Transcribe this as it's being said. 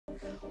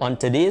On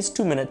today's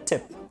 2-minute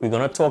tip, we're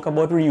going to talk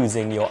about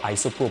reusing your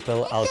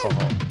isopropyl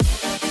alcohol.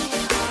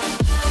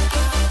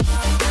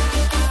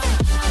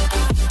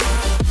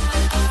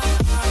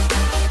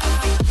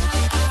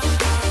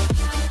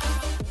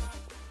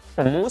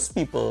 For most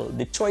people,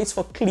 the choice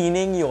for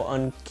cleaning your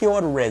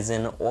uncured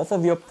resin off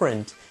of your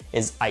print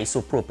is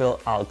isopropyl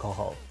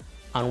alcohol.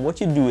 And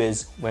what you do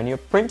is, when your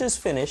print is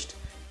finished,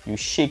 you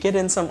shake it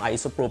in some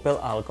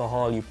isopropyl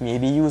alcohol, you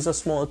maybe use a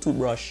small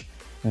toothbrush,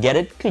 get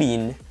it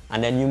cleaned,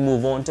 and then you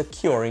move on to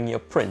curing your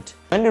print.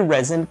 When the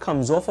resin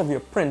comes off of your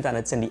print and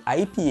it's in the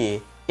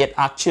IPA, it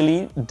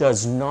actually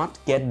does not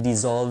get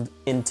dissolved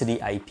into the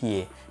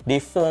IPA. They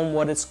form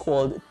what is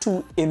called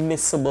two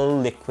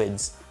immiscible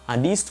liquids,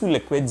 and these two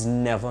liquids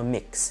never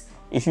mix.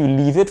 If you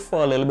leave it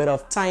for a little bit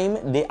of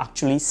time, they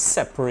actually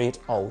separate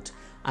out.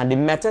 And the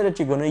method that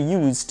you're going to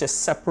use to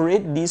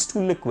separate these two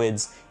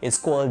liquids is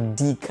called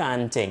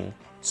decanting.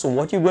 So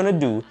what you're going to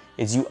do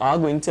is you are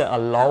going to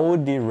allow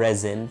the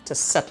resin to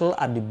settle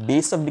at the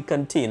base of the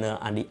container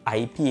and the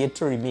IPA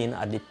to remain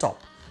at the top.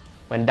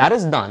 When that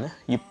is done,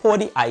 you pour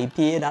the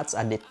IPA that's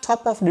at the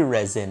top of the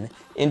resin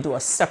into a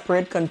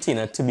separate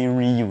container to be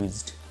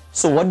reused.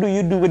 So what do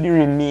you do with the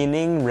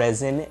remaining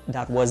resin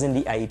that was in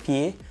the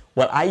IPA?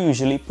 Well, I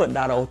usually put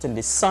that out in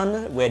the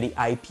sun where the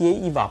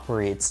IPA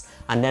evaporates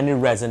and then the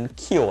resin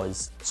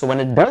cures. So when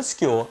it does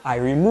cure, I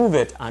remove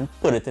it and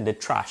put it in the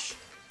trash.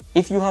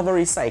 If you have a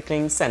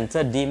recycling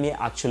center, they may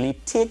actually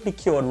take the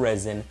cured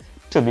resin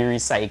to be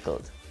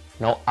recycled.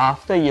 Now,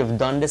 after you've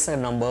done this a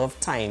number of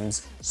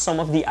times, some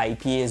of the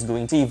IPA is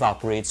going to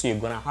evaporate, so you're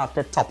going to have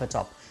to top it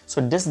up. So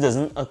this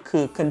doesn't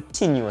occur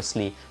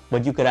continuously,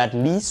 but you could at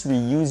least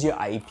reuse your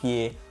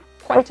IPA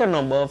quite a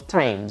number of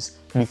times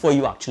before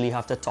you actually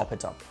have to top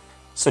it up.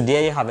 So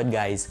there you have it,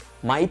 guys.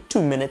 My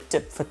 2-minute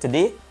tip for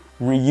today: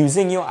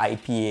 reusing your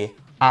IPA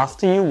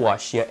after you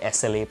wash your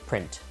SLA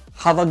print.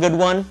 Have a good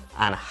one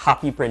and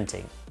happy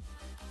printing.